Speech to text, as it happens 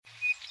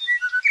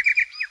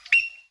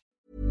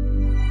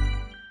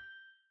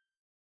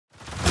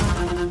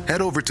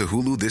Head over to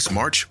Hulu this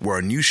March, where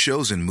our new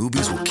shows and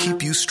movies will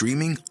keep you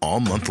streaming all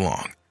month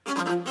long.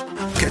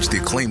 Catch the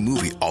acclaimed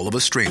movie All of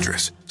Us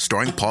Strangers,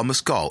 starring Paul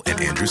Mescal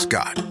and Andrew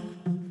Scott.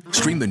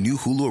 Stream the new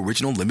Hulu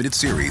original limited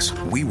series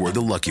We Were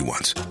the Lucky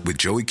Ones with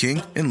Joey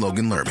King and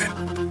Logan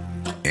Lerman.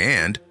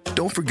 And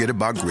don't forget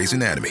about Grey's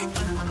Anatomy.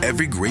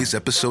 Every Grey's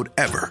episode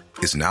ever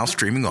is now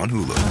streaming on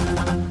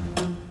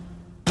Hulu.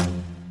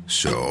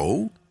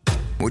 So,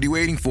 what are you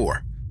waiting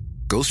for?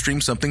 Go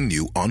stream something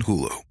new on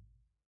Hulu.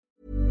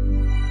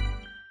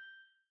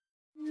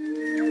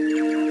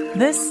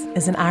 This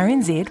is an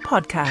RNZ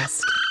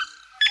podcast.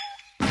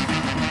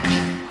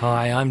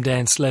 Hi, I'm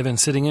Dan Slevin,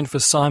 sitting in for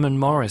Simon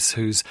Morris,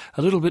 who's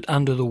a little bit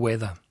under the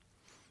weather.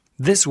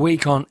 This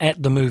week on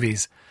At the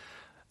Movies,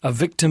 a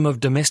victim of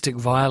domestic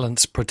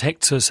violence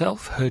protects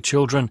herself, her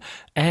children,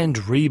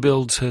 and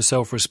rebuilds her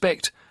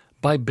self-respect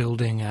by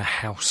building a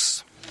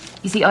house.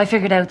 You see, I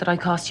figured out that I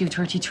cost you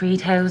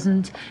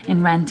 $33,000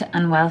 in rent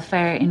and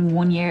welfare in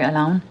 1 year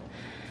alone.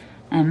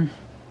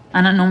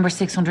 And at number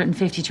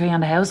 653 on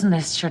the housing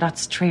list, sure,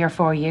 that's 3 or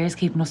 4 years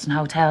keeping us in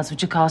hotels,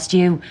 which would cost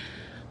you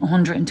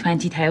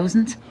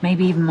 $120,000,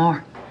 maybe even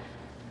more.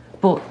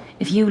 But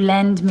if you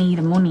lend me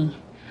the money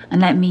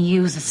and let me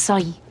use a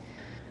site,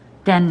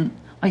 then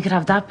I could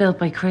have that built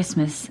by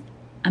Christmas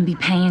and be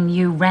paying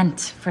you rent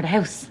for the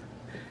house.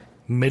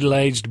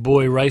 Middle-aged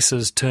boy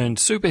racers turned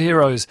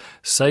superheroes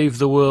save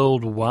the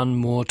world one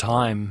more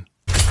time.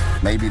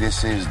 Maybe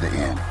this is the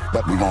end,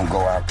 but we gonna go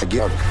out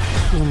together.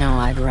 You know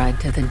I'd ride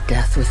to the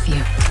death with you.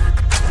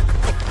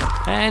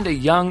 And a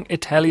young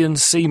Italian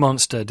sea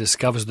monster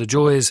discovers the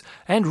joys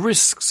and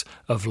risks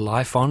of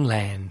life on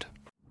land.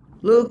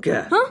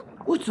 LUCA, huh?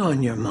 What's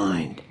on your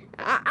mind?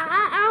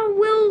 I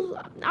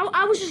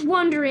was just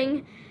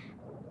wondering,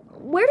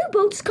 where do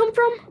boats come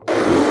from?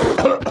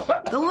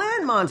 The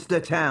land monster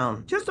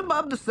town, just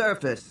above the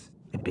surface.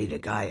 I beat a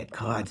guy at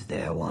cards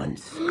there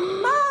once.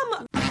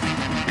 Mom!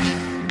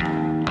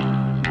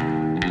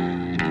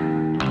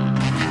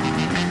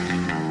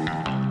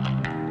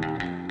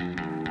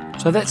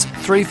 So that's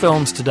 3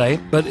 films today,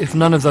 but if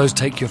none of those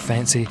take your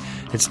fancy,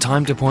 it's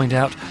time to point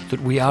out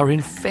that we are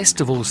in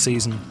festival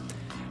season.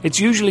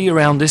 It's usually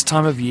around this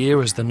time of year,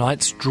 as the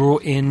nights draw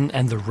in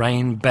and the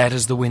rain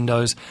batters the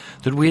windows,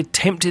 that we're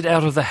tempted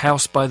out of the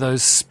house by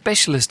those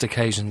specialist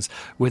occasions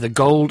where the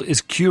gold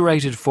is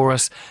curated for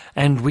us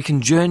and we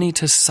can journey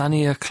to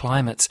sunnier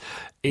climates,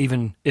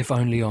 even if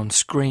only on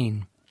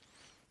screen.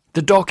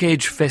 The Dock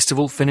Edge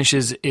Festival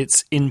finishes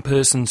its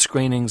in-person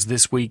screenings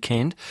this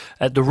weekend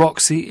at the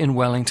Roxy in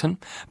Wellington,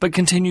 but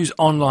continues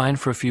online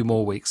for a few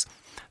more weeks.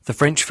 The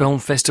French Film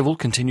Festival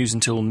continues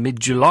until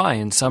mid-July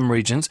in some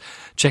regions.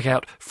 Check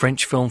out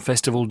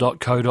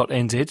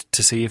frenchfilmfestival.co.nz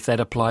to see if that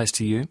applies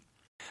to you.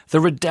 The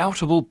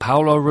redoubtable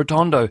Paolo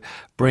Rotondo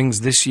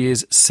brings this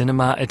year's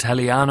Cinema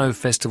Italiano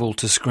Festival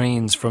to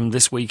screens from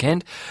this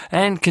weekend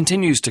and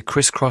continues to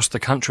crisscross the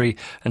country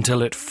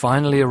until it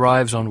finally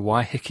arrives on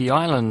Waiheke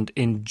Island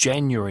in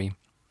January.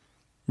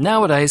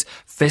 Nowadays,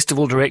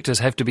 festival directors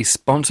have to be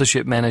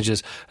sponsorship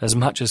managers as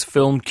much as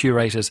film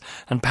curators,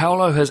 and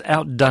Paolo has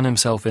outdone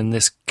himself in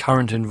this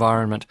current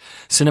environment.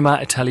 Cinema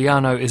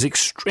Italiano is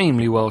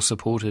extremely well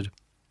supported.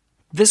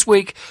 This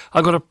week,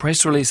 I got a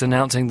press release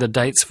announcing the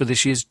dates for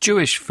this year's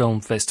Jewish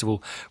Film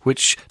Festival,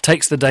 which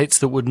takes the dates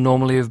that would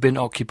normally have been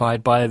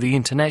occupied by the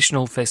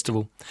International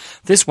Festival.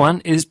 This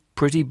one is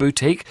pretty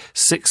boutique,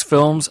 6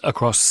 films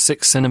across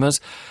 6 cinemas,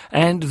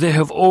 and there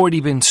have already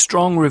been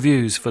strong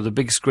reviews for the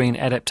big screen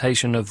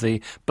adaptation of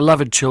the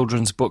beloved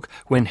children's book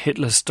When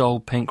Hitler Stole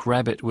Pink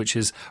Rabbit, which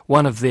is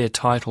one of their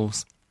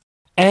titles.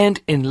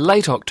 And in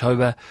late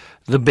October,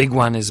 the big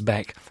one is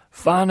back.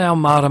 Whanau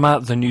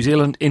Marama, the New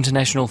Zealand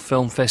International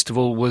Film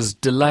Festival, was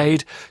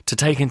delayed to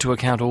take into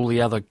account all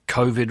the other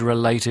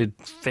COVID-related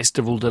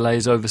festival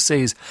delays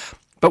overseas.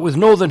 But with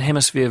Northern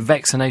Hemisphere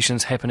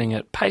vaccinations happening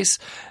at pace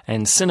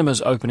and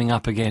cinemas opening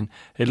up again,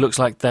 it looks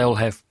like they'll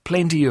have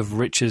plenty of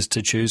riches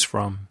to choose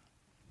from.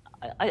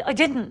 I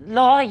didn't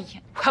lie.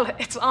 Well,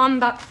 it's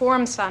on that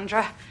form,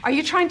 Sandra. Are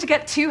you trying to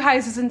get 2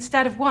 houses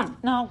instead of 1?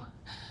 No.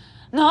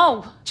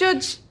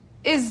 Judge,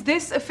 is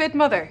this a fit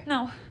mother?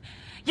 No.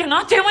 You're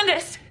not doing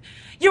this.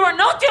 You are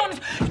not doing it.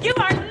 You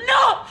are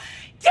not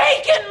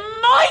taking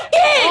my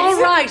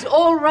kids!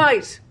 All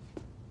right.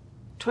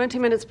 20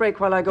 minutes break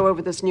while I go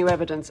over this new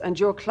evidence and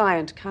your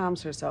client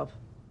calms herself.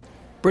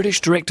 British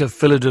director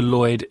Phyllida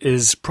Lloyd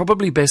is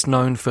probably best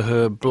known for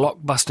her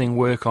blockbusting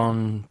work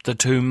on the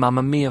 2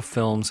 Mamma Mia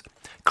films,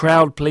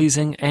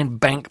 crowd-pleasing and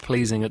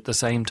bank-pleasing at the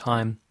same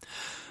time.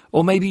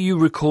 Or maybe you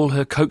recall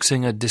her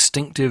coaxing a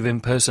distinctive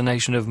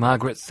impersonation of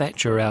Margaret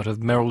Thatcher out of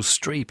Meryl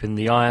Streep in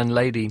The Iron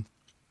Lady.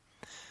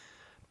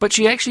 But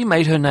she actually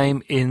made her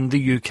name in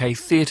the UK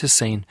theatre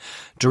scene,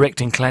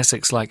 directing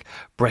classics like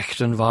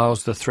Brecht and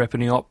Weil's The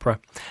Threepenny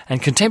Opera,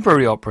 and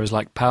contemporary operas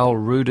like Paul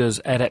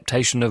Ruder's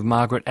adaptation of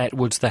Margaret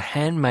Atwood's The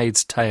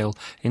Handmaid's Tale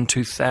in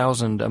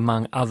 2000,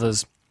 among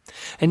others.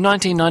 In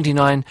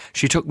 1999,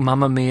 she took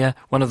Mamma Mia,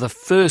 one of the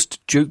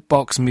first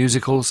jukebox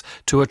musicals,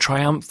 to a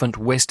triumphant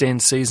West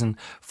End season,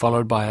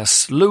 followed by a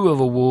slew of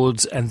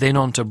awards and then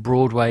on to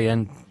Broadway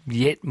and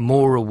yet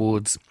more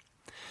awards.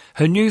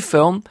 Her new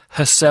film,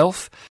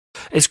 Herself,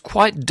 is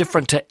quite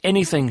different to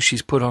anything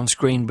she's put on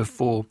screen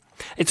before.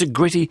 It's a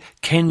gritty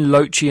Ken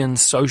Loachian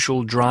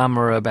social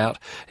drama about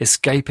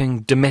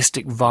escaping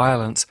domestic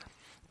violence.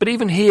 But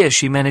even here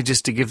she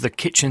manages to give the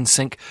kitchen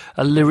sink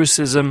a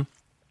lyricism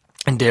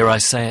and, dare I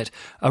say it,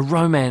 a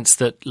romance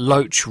that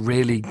Loach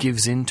really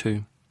gives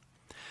into.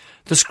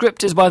 The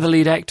script is by the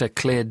lead actor,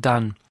 Claire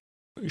Dunn.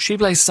 She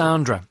plays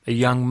Sandra, a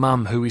young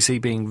mum who we see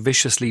being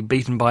viciously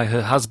beaten by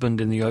her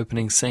husband in the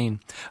opening scene.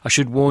 I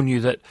should warn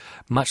you that,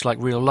 much like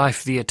real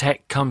life, the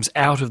attack comes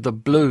out of the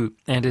blue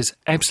and is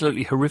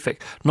absolutely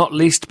horrific, not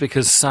least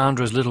because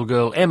Sandra's little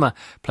girl Emma,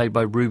 played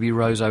by Ruby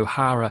Rose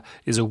O'Hara,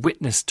 is a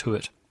witness to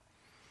it.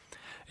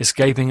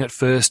 Escaping at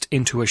first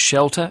into a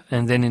shelter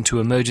and then into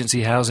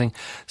emergency housing,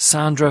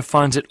 Sandra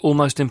finds it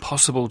almost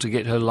impossible to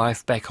get her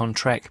life back on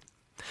track.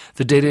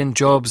 The dead-end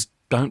jobs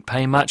don't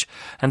pay much,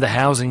 and the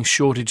housing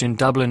shortage in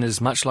Dublin is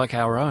much like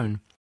our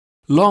own.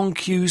 Long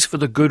queues for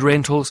the good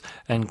rentals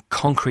and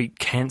concrete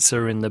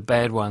cancer in the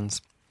bad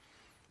ones.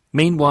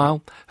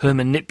 Meanwhile, her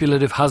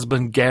manipulative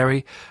husband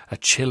Gary, a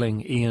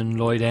chilling Ian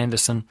Lloyd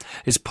Anderson,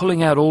 is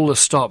pulling out all the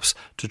stops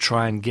to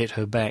try and get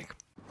her back.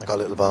 I got a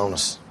little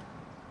bonus.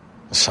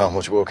 There's so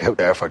much work out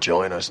there for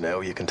joiners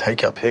now. You can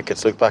take your pick.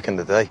 It's like back in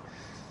the day.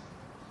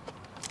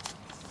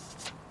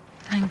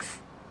 Thanks.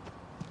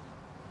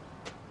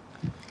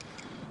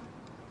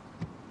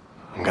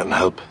 I'm getting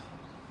help.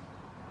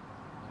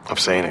 I've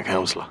seen a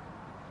counsellor.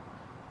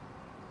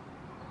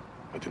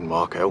 I didn't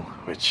walk out,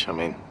 which, I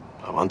mean,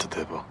 I wanted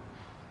to, but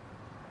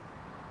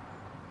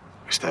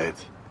we stayed.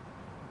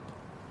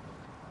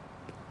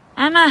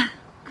 Emma,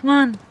 come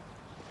on.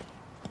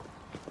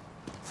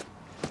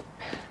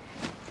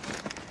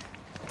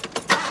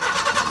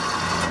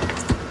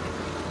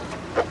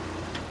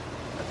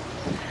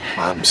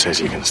 Mum says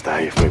you can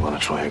stay if we want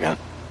to try again.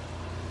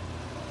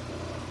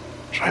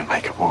 Try and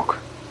make it work.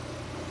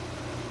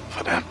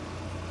 For them.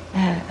 I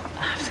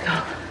have to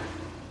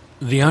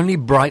go. The only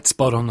bright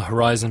spot on the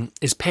horizon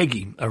is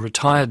Peggy, a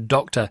retired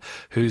doctor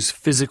whose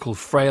physical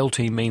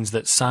frailty means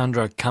that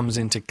Sandra comes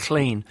in to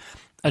clean,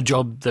 a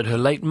job that her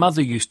late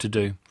mother used to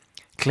do.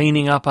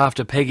 Cleaning up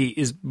after Peggy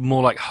is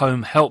more like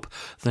home help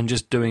than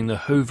just doing the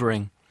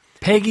hoovering.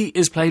 Peggy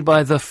is played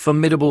by the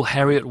formidable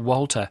Harriet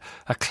Walter,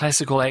 a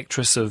classical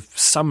actress of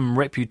some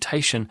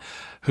reputation,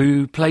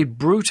 who played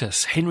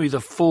Brutus, Henry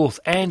IV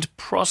and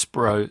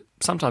Prospero,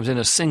 sometimes in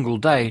a single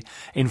day,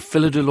 in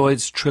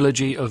Philadelphia's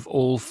trilogy of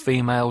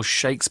all-female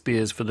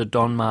Shakespeares for the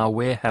Donmar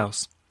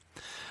Warehouse.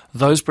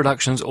 Those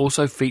productions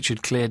also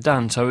featured Claire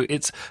Dunn, so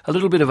it's a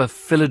little bit of a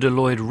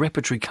Philadelphia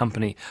repertory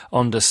company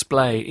on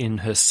display in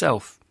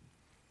Herself.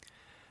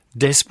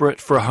 Desperate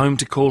for a home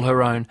to call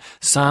her own,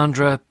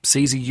 Sandra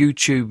sees a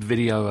YouTube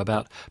video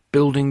about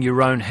building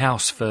your own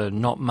house for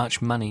not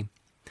much money.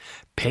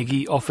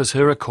 Peggy offers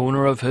her a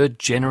corner of her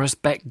generous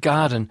back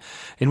garden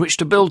in which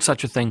to build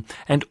such a thing,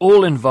 and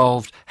all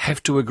involved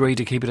have to agree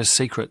to keep it a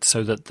secret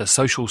so that the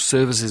social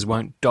services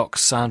won't dock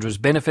Sandra's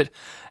benefit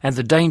and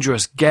the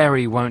dangerous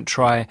Gary won't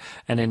try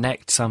and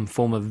enact some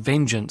form of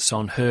vengeance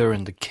on her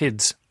and the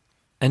kids.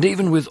 And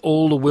even with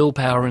all the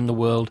willpower in the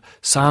world,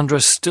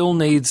 Sandra still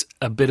needs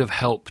a bit of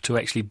help to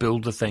actually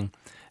build the thing.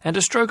 And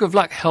a stroke of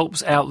luck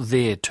helps out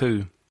there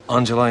too.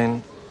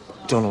 Angeline,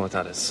 don't know what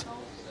that is.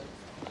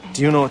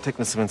 Do you know a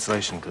thickness of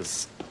insulation?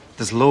 Because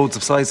there's loads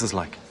of sizes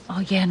like. Oh,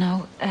 yeah,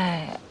 no.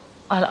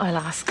 I'll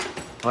ask.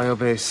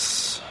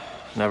 Biobase,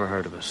 never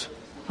heard of it.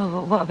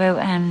 Well, what about,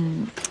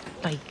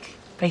 like,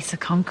 basic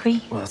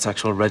concrete? Well, it's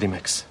actual ready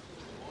mix.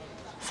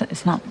 So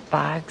it's not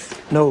bags?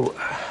 No.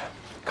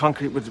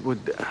 Concrete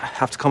would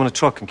have to come in a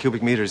truck in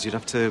cubic meters. You'd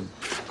have to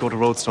go to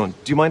Roadstone.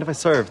 Do you mind if I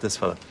serve this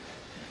fella?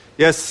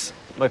 Yes,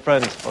 my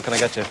friend. What can I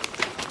get you?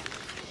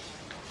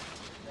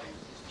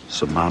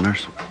 Some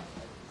manners.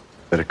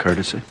 Bit of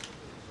courtesy.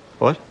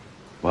 What?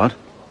 What?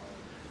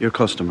 Your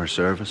customer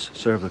service.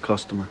 Serve the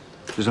customer.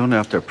 She's only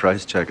after a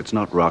price check. It's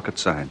not rocket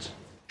science.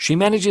 She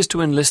manages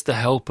to enlist the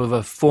help of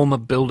a former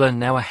builder,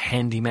 now a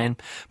handyman,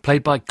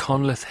 played by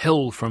Conleth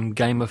Hill from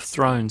Game of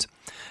Thrones.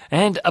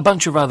 And a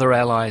bunch of other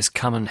allies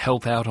come and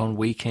help out on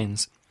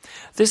weekends.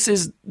 This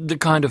is the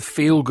kind of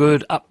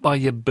feel-good,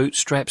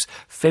 up-by-your-bootstraps,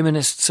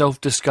 feminist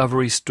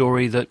self-discovery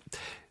story that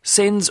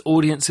sends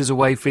audiences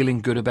away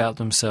feeling good about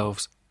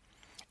themselves.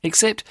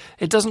 Except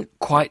it doesn't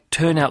quite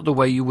turn out the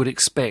way you would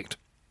expect.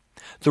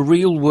 The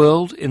real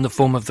world, in the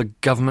form of the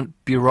government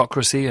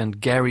bureaucracy and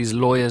Gary's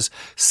lawyers,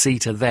 see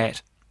to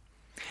that.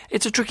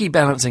 It's a tricky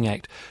balancing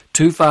act,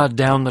 too far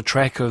down the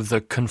track of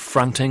the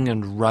confronting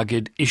and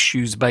rugged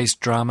issues-based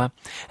drama,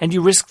 and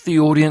you risk the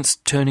audience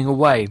turning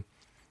away.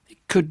 It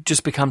could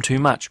just become too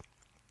much.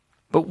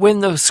 But when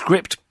the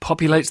script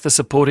populates the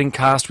supporting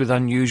cast with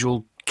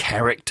unusual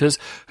characters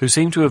who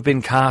seem to have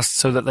been cast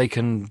so that they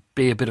can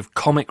be a bit of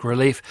comic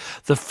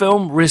relief, the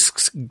film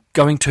risks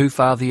going too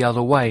far the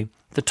other way.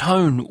 The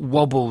tone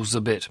wobbles a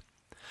bit.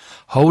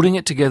 Holding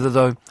it together,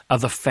 though, are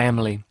the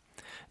family.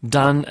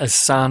 Done as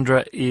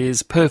Sandra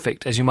is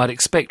perfect, as you might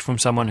expect from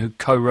someone who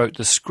co-wrote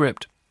the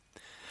script.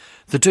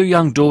 The two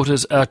young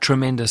daughters are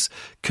tremendous,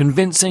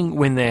 convincing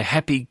when they're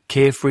happy,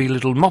 carefree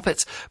little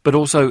moppets, but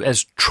also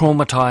as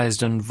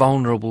traumatised and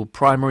vulnerable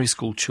primary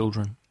school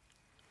children.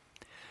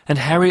 And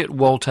Harriet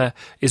Walter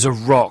is a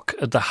rock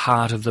at the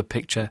heart of the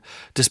picture,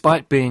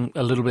 despite being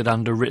a little bit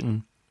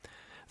underwritten.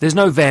 There's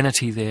no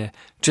vanity there,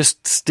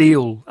 just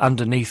steel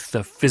underneath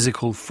the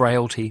physical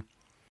frailty.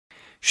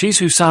 She's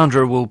who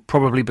Sandra will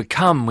probably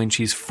become when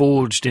she's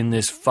forged in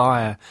this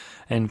fire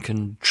and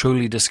can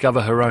truly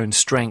discover her own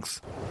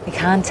strength. I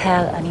can't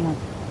tell anyone.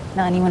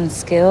 Not anyone in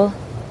school.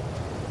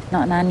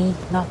 Not Nanny,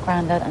 not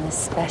Grandad, and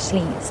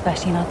especially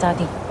not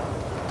Daddy.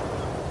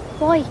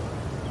 Why?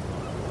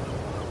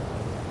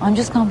 I'm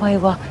just going by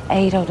what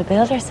Ado the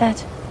builder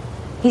said.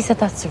 He said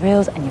that's the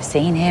rules, and you've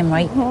seen him,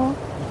 right?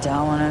 Mm-hmm. You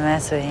don't want to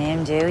mess with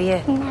him, do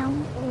you?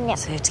 No.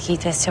 So we have to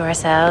keep this to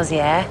ourselves,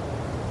 yeah?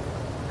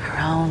 Our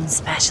own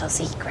special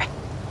secret.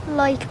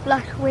 Like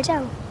Black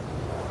Widow?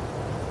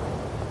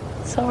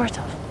 Sort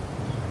of.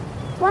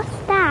 What's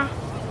that?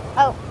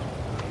 Oh,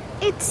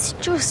 it's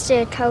just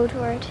a code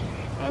word.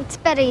 It's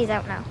better you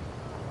don't know.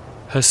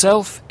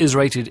 Herself is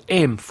rated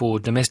M for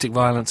domestic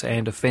violence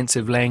and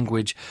offensive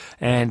language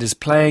and is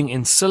playing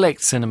in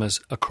select cinemas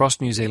across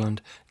New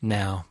Zealand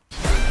now.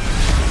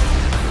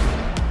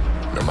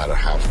 No matter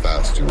how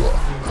fast you are,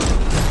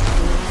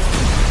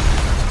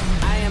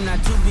 I am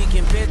not to be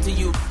compared to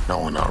you. no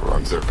one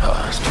outruns their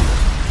past.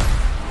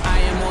 I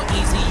am more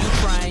easy, you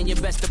trying your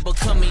best to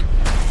become me.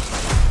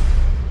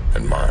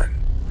 And mine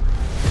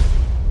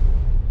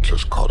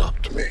just caught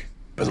up to me.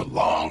 Been a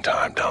long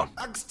time, Dom.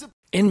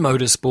 In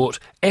motorsport,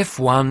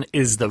 F1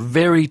 is the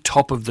very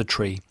top of the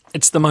tree.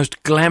 It's the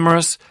most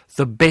glamorous,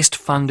 the best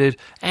funded,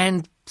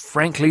 and,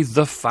 frankly,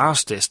 the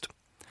fastest.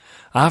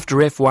 After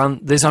F1,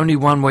 there's only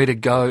one way to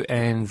go,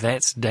 and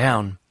that's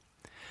down.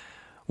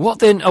 What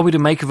then are we to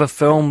make of a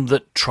film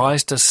that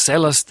tries to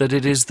sell us that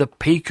it is the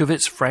peak of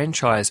its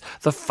franchise,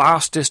 the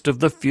fastest of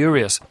the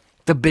furious,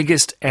 the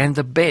biggest and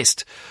the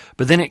best,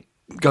 but then it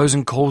goes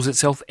and calls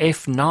itself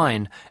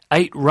F9,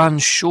 8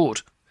 runs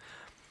short?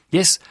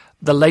 Yes,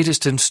 the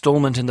latest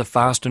instalment in the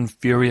Fast and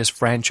Furious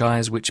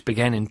franchise, which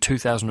began in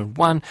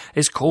 2001,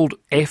 is called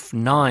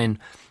F9,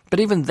 but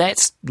even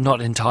that's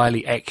not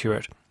entirely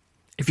accurate.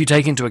 If you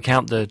take into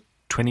account the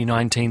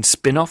 2019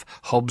 spin-off,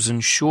 Hobbs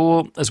and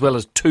Shaw, as well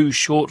as 2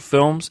 short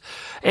films,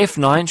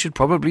 F9 should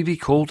probably be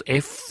called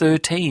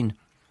F13.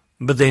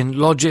 But then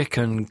logic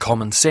and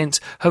common sense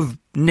have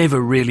never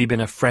really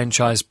been a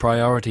franchise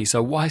priority,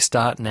 so why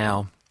start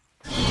now?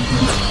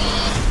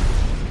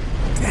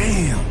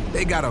 Damn,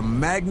 they got a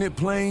magnet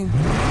plane?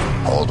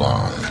 Hold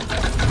on.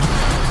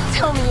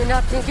 Tell me you're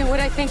not thinking what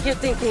I think you're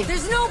thinking.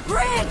 There's no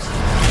bridge!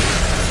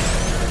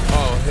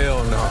 Oh,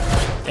 hell no.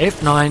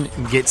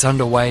 F9 gets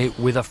underway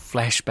with a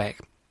flashback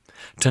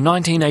to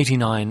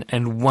 1989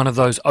 and one of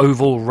those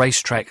oval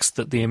racetracks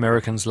that the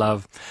Americans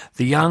love.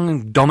 The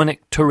young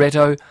Dominic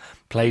Toretto,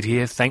 played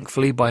here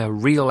thankfully by a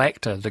real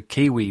actor, the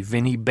Kiwi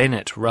Vinnie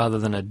Bennett, rather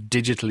than a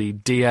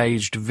digitally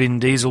de-aged Vin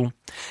Diesel,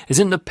 is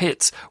in the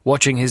pits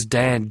watching his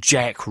dad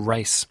Jack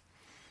race.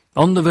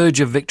 On the verge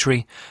of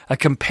victory, a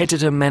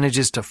competitor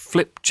manages to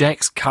flip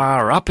Jack's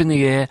car up in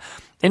the air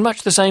in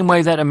much the same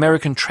way that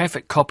American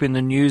traffic cop in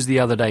the news the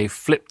other day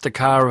flipped the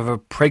car of a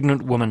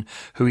pregnant woman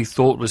who he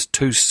thought was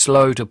too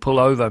slow to pull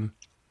over.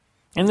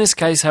 In this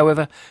case,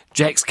 however,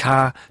 Jack's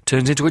car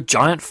turns into a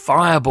giant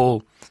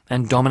fireball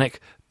and Dominic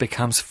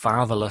becomes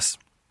fatherless.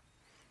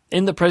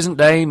 In the present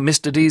day,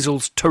 Mr.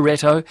 Diesel's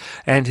Toretto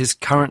and his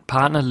current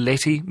partner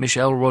Letty,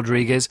 Michelle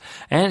Rodriguez,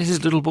 and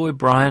his little boy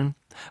Brian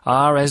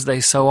are, as they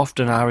so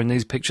often are in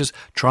these pictures,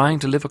 trying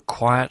to live a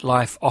quiet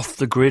life off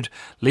the grid,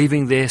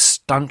 leaving their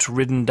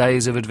stunt-ridden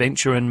days of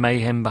adventure and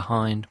mayhem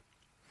behind.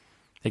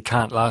 It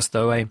can't last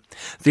though, eh?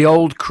 The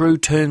old crew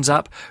turns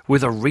up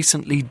with a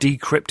recently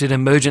decrypted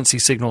emergency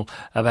signal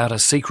about a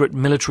secret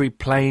military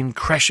plane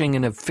crashing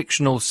in a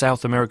fictional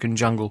South American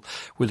jungle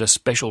with a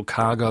special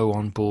cargo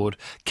on board.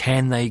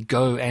 Can they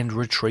go and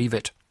retrieve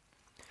it?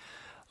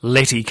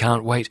 Letty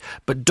can't wait,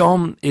 but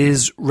Dom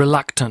is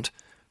reluctant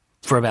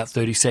for about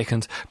 30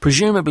 seconds.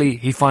 Presumably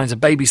he finds a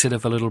babysitter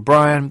for little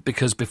Brian,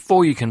 because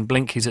before you can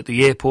blink he's at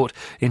the airport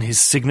in his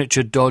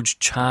signature Dodge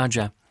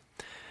Charger.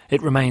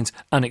 It remains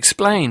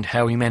unexplained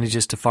how he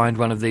manages to find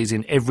one of these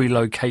in every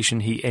location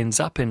he ends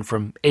up in,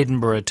 from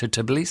Edinburgh to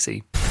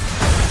Tbilisi.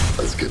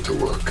 Let's get to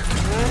work.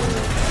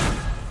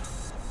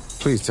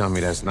 Please tell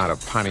me that's not a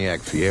Pontiac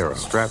Fiero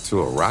strapped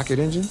to a rocket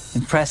engine?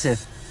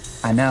 Impressive.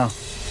 I know.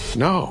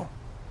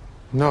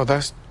 No,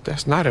 that's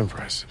not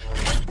impressive.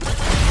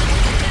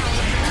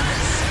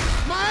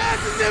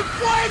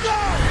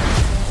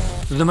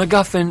 The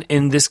MacGuffin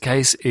in this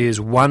case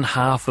is one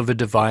half of a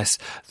device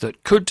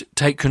that could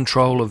take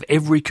control of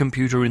every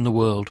computer in the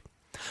world.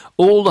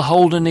 All the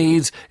holder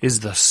needs is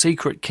the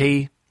secret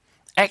key,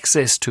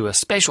 access to a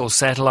special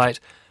satellite,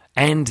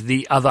 and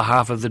the other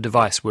half of the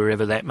device,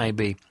 wherever that may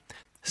be.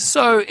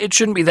 So it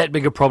shouldn't be that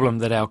big a problem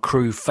that our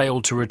crew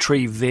failed to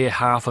retrieve their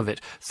half of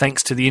it,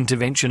 thanks to the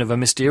intervention of a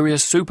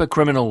mysterious super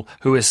criminal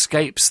who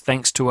escapes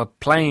thanks to a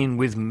plane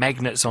with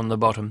magnets on the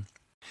bottom.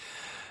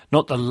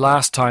 Not the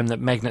last time that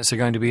magnets are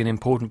going to be an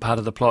important part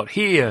of the plot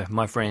here,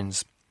 my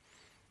friends.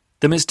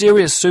 The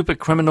mysterious super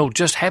criminal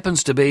just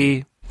happens to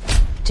be...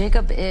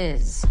 Jacob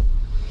is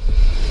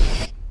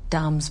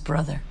Dom's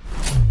brother.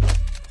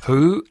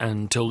 Who,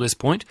 until this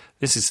point,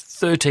 this is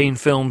 13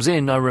 films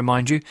in, I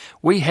remind you,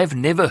 we have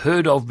never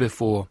heard of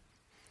before.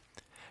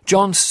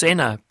 John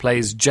Cena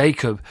plays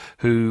Jacob,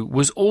 who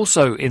was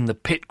also in the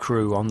pit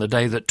crew on the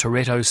day that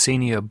Toretto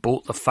Sr.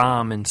 bought the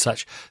farm in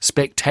such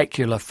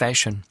spectacular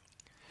fashion.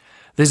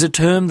 There's a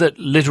term that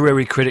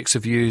literary critics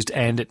have used,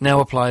 and it now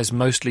applies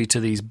mostly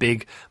to these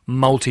big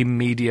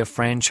multimedia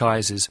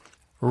franchises.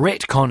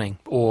 Retconning,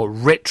 or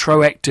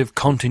retroactive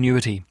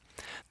continuity.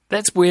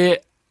 That's where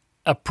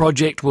a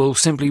project will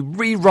simply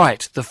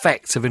rewrite the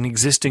facts of an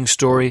existing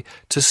story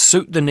to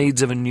suit the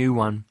needs of a new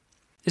one.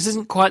 This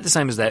isn't quite the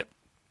same as that,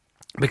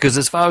 because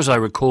as far as I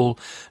recall,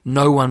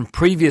 no one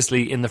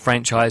previously in the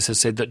franchise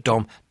has said that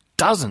Dom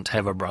doesn't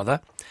have a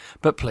brother.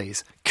 But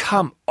please,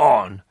 come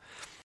on!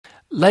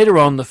 Later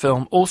on, the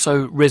film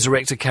also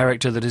resurrects a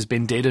character that has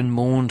been dead and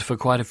mourned for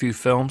quite a few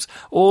films,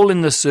 all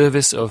in the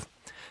service of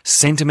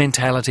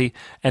sentimentality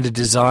and a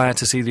desire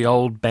to see the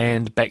old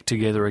band back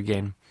together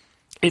again.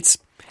 It's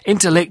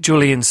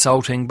intellectually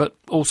insulting, but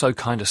also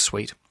kind of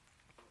sweet.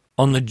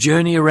 On the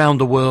journey around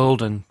the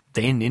world and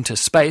then into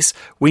space,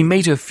 we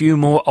meet a few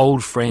more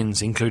old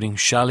friends, including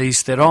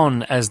Charlize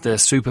Theron as the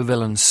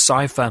supervillain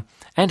Cypher,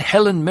 and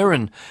Helen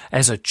Mirren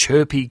as a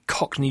chirpy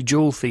Cockney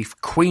jewel thief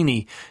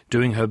Queenie,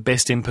 doing her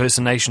best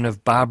impersonation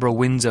of Barbara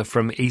Windsor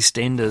from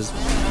EastEnders.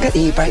 Get the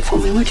e-brake for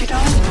me, would you,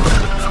 darling?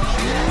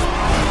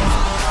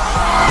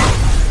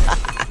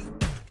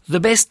 The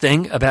best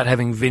thing about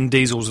having Vin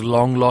Diesel's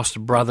long-lost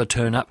brother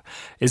turn up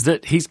is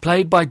that he's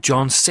played by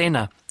John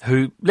Cena,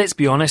 who, let's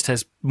be honest,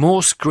 has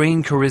more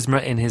screen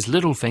charisma in his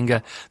little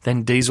finger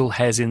than Diesel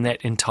has in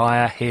that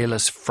entire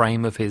hairless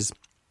frame of his.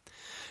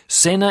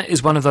 Cena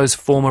is one of those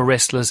former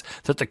wrestlers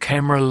that the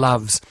camera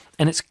loves,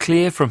 and it's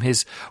clear from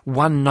his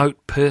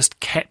one-note pursed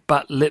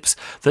cat-butt lips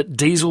that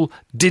Diesel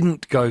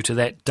didn't go to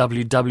that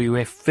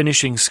WWF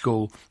finishing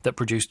school that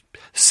produced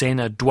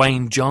Cena,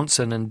 Dwayne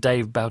Johnson and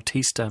Dave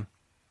Bautista.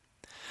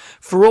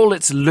 For all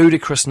its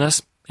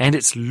ludicrousness, and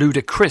it's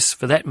ludicrous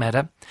for that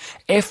matter,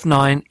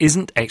 F9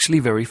 isn't actually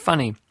very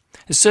funny.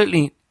 It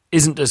certainly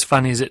isn't as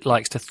funny as it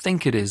likes to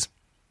think it is.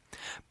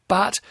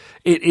 But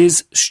it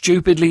is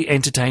stupidly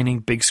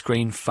entertaining big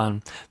screen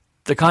fun,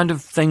 the kind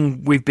of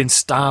thing we've been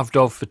starved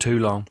of for too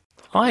long.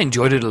 I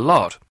enjoyed it a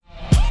lot.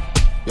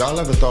 Y'all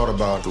ever thought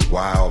about the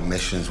wild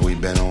missions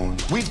we've been on?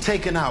 We've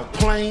taken out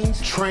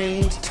planes,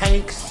 trains,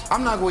 tanks.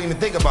 I'm not going to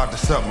even think about the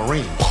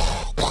submarine.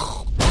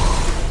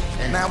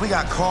 And now we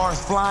got cars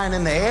flying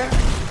in the air?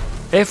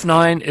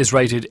 F9 is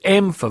rated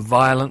M for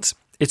violence.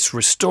 It's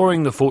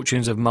restoring the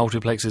fortunes of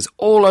multiplexes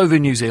all over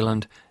New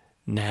Zealand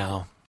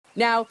now.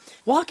 Now,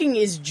 walking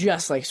is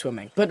just like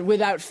swimming, but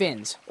without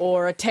fins,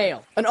 or a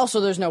tail, and also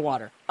there's no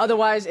water.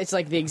 Otherwise, it's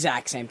like the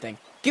exact same thing.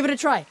 Give it a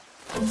try.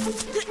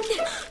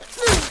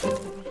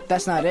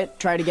 That's not it.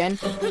 Try it again.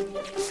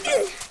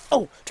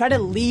 Oh, try to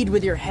lead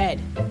with your head.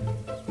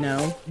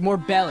 No, more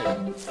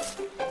belly.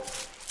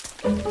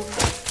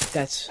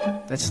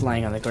 That's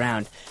lying on the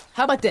ground.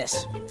 How about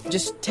this?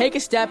 Just take a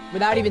step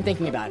without even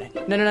thinking about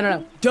it.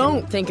 No.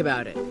 Don't think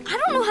about it. I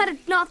don't know how to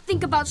not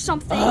think about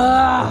something.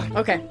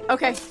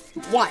 Okay.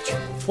 Watch.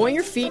 Point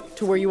your feet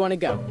to where you want to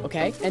go,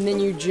 okay? And then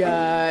you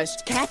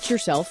just catch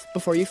yourself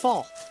before you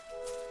fall.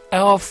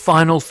 Our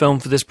final film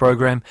for this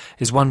program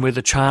is one where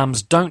the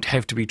charms don't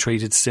have to be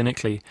treated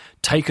cynically,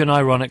 taken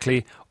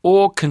ironically,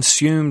 or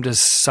consumed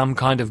as some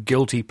kind of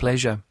guilty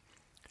pleasure.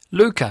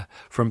 LUCA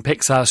from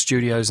Pixar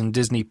Studios and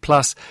Disney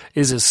Plus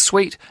is as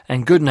sweet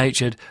and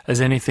good-natured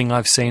as anything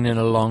I've seen in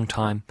a long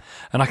time,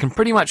 and I can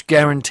pretty much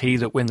guarantee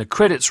that when the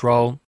credits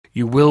roll,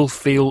 you will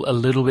feel a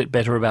little bit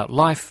better about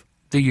life,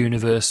 the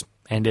universe,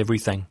 and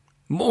everything.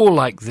 More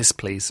like this,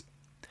 please.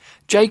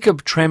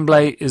 Jacob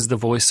Tremblay is the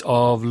voice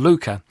of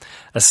LUCA,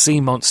 a sea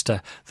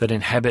monster that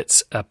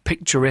inhabits a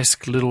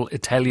picturesque little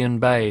Italian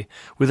bay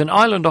with an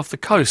island off the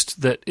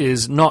coast that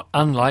is not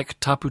unlike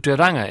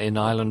Taputeranga in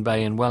Island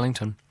Bay in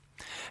Wellington.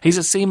 He's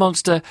a sea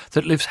monster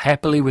that lives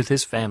happily with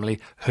his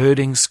family,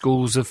 herding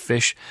schools of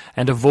fish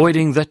and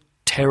avoiding the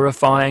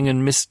terrifying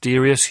and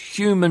mysterious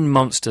human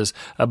monsters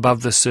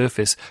above the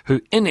surface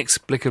who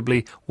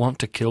inexplicably want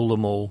to kill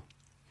them all.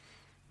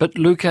 But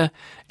LUCA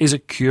is a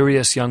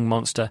curious young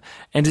monster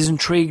and is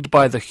intrigued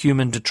by the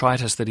human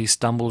detritus that he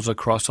stumbles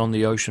across on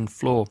the ocean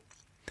floor.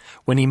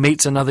 When he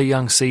meets another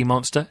young sea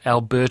monster,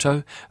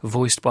 Alberto,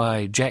 voiced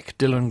by Jack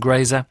Dylan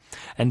Grazer,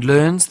 and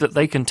learns that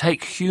they can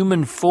take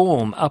human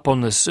form up on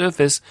the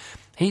surface,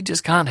 he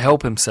just can't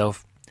help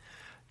himself.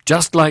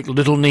 Just like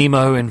little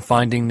Nemo in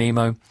Finding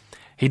Nemo,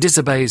 he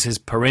disobeys his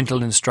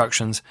parental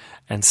instructions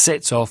and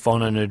sets off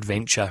on an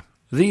adventure.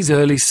 These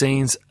early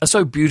scenes are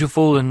so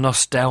beautiful and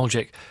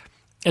nostalgic.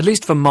 At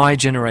least for my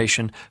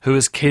generation, who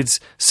as kids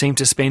seemed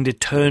to spend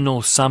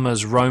eternal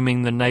summers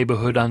roaming the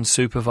neighbourhood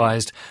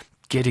unsupervised,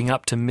 getting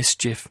up to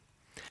mischief.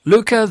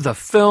 LUCA, the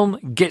film,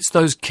 gets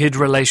those kid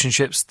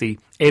relationships, the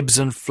ebbs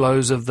and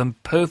flows of them,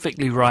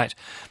 perfectly right,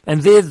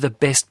 and they're the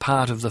best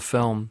part of the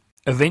film.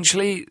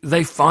 Eventually,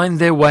 they find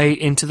their way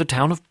into the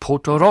town of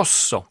Porto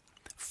Rosso,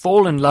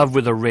 fall in love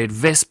with a red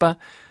Vespa,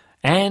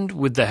 and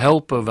with the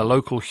help of a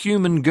local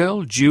human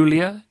girl,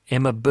 Julia,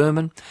 Emma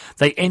Berman,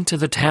 they enter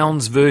the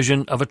town's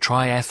version of a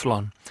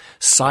triathlon,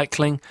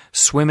 cycling,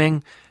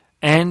 swimming,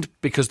 and,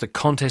 because the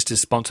contest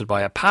is sponsored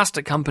by a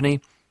pasta company,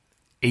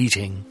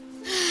 eating.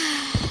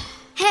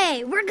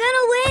 Hey, we're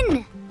gonna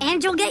win!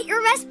 And you'll get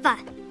your Vespa.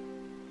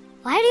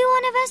 Why do you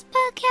want a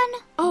Vespa, Ken?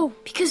 Oh,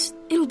 because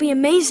it'll be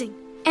amazing.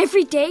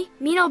 Every day,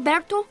 me and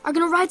Alberto are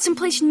gonna ride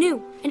someplace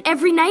new. And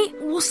every night,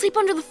 we'll sleep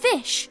under the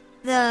fish.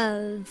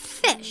 The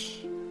fish?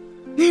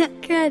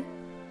 Good.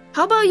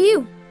 How about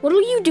you?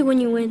 What'll you do when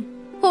you win?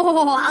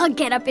 Oh, I'll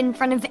get up in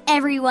front of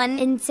everyone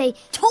and say,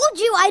 "Told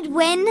you I'd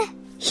win."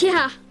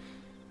 Yeah.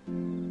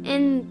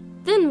 And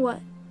then what?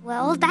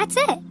 Well, that's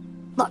it.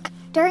 Look,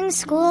 during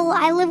school,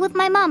 I live with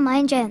my mama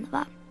in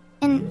Genova.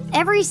 And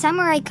every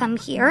summer I come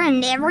here,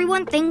 and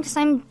everyone thinks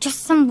I'm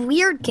just some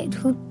weird kid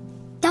who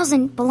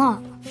doesn't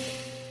belong.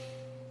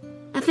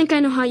 I think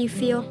I know how you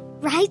feel.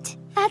 Right?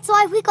 That's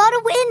why we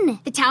gotta win.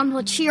 The town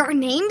will cheer our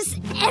names.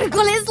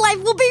 Hercules'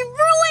 life will be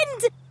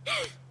ruined.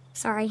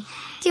 Sorry.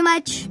 Too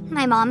much.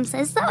 My mom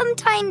says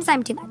sometimes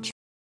I'm too much.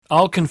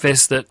 I'll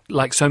confess that,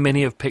 like so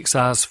many of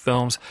Pixar's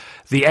films,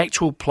 the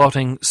actual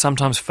plotting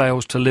sometimes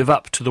fails to live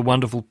up to the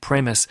wonderful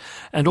premise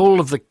and all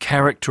of the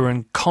character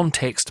and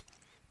context,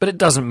 but it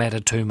doesn't matter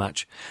too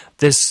much.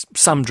 There's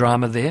some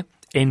drama there,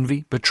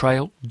 envy,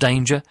 betrayal,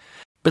 danger,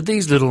 but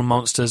these little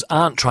monsters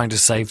aren't trying to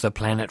save the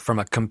planet from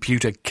a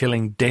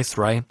computer-killing death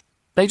ray.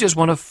 They just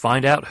want to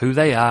find out who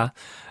they are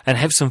and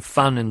have some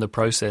fun in the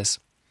process.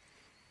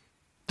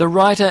 The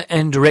writer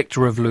and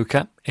director of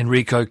LUCA,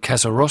 Enrico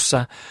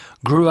Casarosa,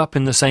 grew up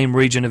in the same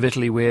region of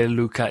Italy where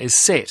LUCA is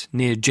set,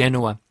 near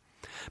Genoa.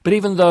 But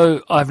even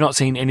though I've not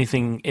seen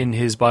anything in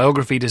his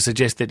biography to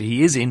suggest that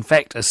he is in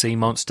fact a sea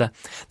monster,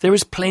 there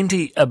is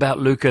plenty about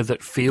LUCA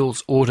that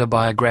feels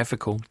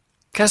autobiographical.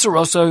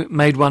 Casarosa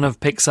made one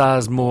of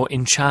Pixar's more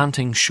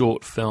enchanting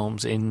short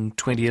films in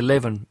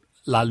 2011,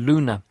 La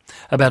Luna,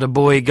 about a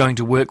boy going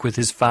to work with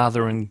his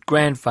father and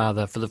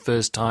grandfather for the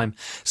first time,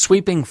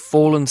 sweeping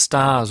fallen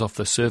stars off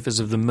the surface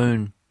of the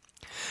moon.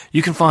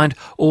 You can find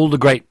all the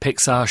great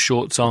Pixar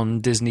shorts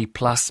on Disney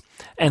Plus,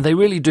 and they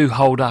really do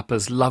hold up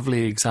as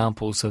lovely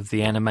examples of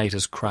the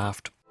animator's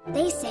craft.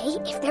 They say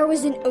if there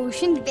was an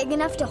ocean big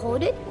enough to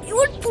hold it, you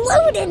would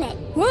float in it.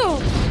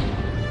 Whoa!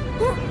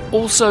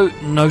 Also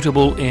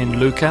notable in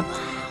LUCA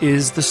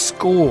is the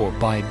score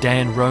by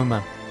Dan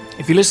Roma.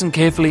 If you listen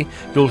carefully,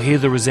 you'll hear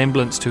the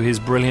resemblance to his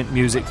brilliant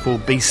music for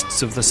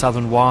Beasts of the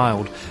Southern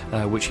Wild,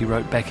 which he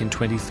wrote back in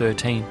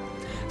 2013.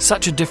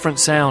 Such a different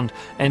sound,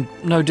 and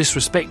no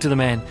disrespect to the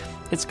man,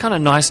 it's kind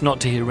of nice not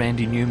to hear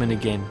Randy Newman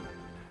again.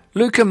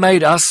 LUCA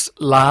made us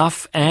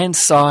laugh and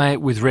sigh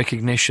with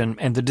recognition,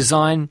 and the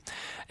design,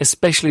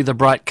 especially the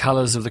bright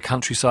colours of the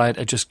countryside,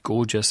 are just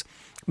gorgeous.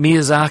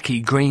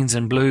 Miyazaki greens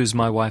and blues,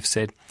 my wife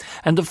said.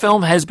 And the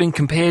film has been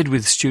compared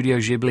with Studio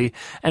Ghibli,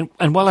 and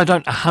while I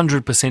don't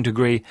 100%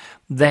 agree,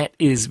 that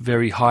is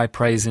very high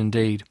praise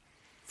indeed.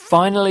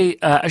 Finally,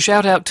 a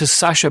shout out to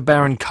Sacha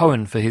Baron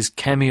Cohen for his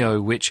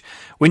cameo, which,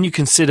 when you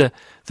consider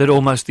that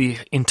almost the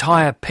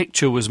entire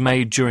picture was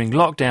made during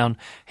lockdown,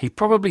 he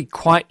probably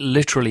quite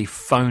literally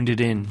phoned it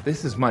in.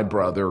 This is my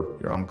brother,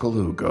 your Uncle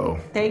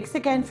Hugo. Thanks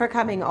again for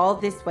coming all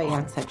this way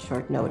on such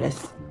short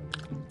notice.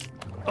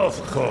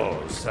 Of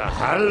course.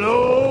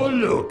 Hello,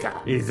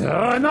 LUCA. It's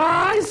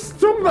nice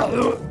to meet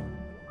you.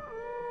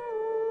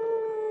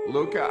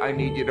 LUCA, I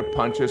need you to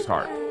punch his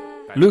heart.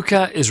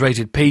 LUCA is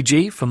rated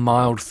PG for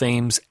mild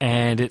themes,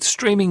 and it's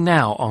streaming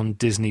now on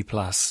Disney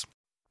Plus.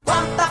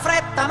 Quanta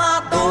fretta,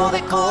 ma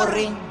dove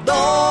corri?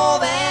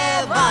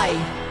 Dove vai?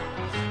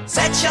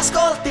 Se ci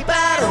ascolti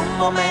per un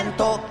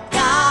momento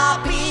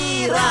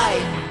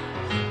capirai.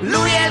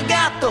 Lui è il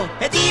gatto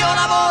ed io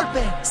la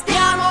volpe,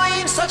 stiamo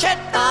in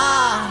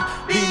società,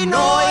 di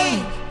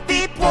noi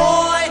ti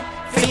puoi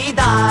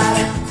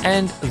fidare.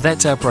 And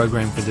that's our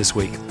program for this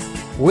week.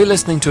 We're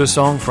listening to a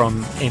song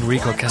from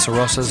Enrico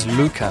Casarosa's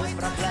LUCA.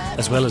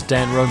 As well as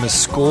Dan Roma's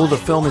score, the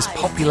film is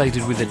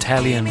populated with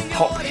Italian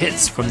pop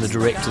hits from the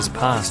director's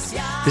past.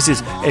 This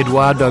is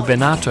Edoardo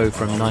Bennato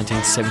from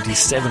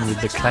 1977 with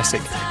the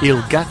classic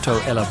Il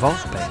Gatto e la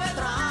Volpe.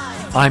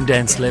 I'm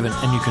Dan Slevin,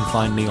 and you can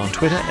find me on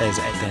Twitter as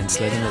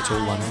 @DanSlevin, that's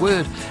all one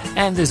word,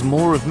 and there's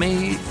more of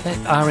me at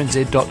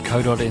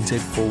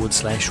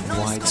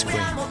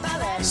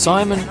rnz.co.nz/widescreen.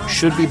 Simon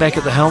should be back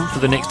at the helm for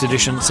the next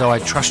edition, so I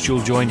trust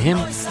you'll join him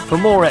for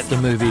more At the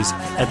Movies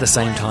at the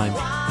same time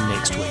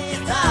next week.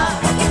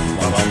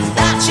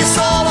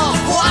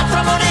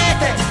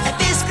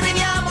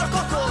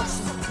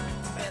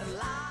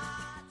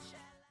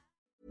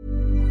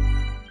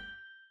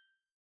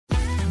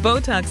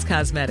 Botox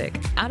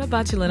Cosmetic, out of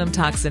botulinum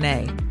toxin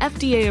A,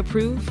 FDA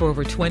approved for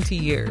over 20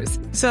 years.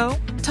 So,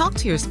 talk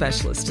to your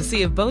specialist to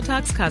see if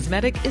Botox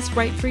Cosmetic is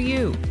right for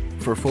you.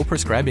 For full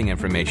prescribing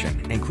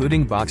information,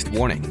 including boxed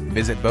warning,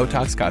 visit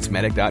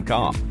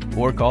BotoxCosmetic.com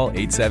or call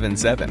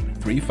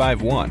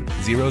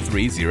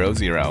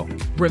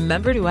 877-351-0300.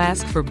 Remember to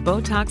ask for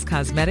Botox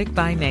Cosmetic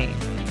by name.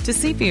 To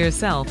see for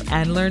yourself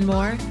and learn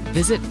more,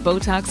 visit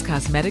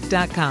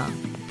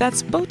BotoxCosmetic.com.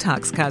 That's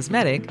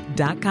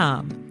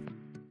BotoxCosmetic.com.